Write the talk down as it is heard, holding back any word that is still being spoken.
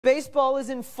Baseball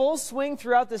is in full swing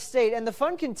throughout the state, and the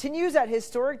fun continues at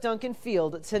historic Duncan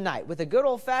Field tonight with a good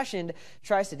old-fashioned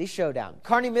Tri-City showdown.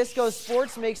 Kearney Misco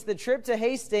Sports makes the trip to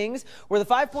Hastings, where the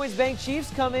 5 Points Bank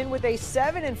Chiefs come in with a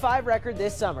 7-5 record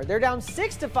this summer. They're down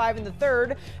 6-5 in the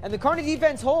third, and the Kearney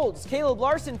defense holds. Caleb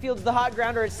Larson fields the hot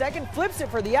grounder at second, flips it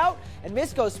for the out, and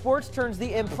Misco Sports turns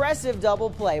the impressive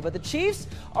double play. But the Chiefs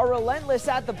are relentless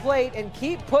at the plate and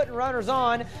keep putting runners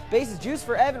on. Bases juice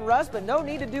for Evan Russ, but no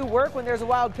need to do work when there's a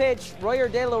wild pitch. Royer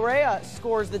De La Rea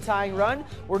scores the tying run.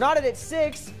 We're knotted at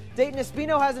 6. Dayton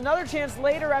Espino has another chance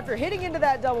later after hitting into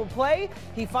that double play.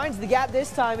 He finds the gap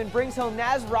this time and brings home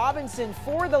Naz Robinson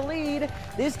for the lead.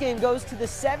 This game goes to the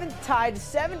 7th, tied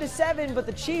 7-7, but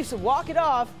the Chiefs walk it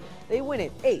off. They win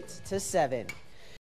it 8-7.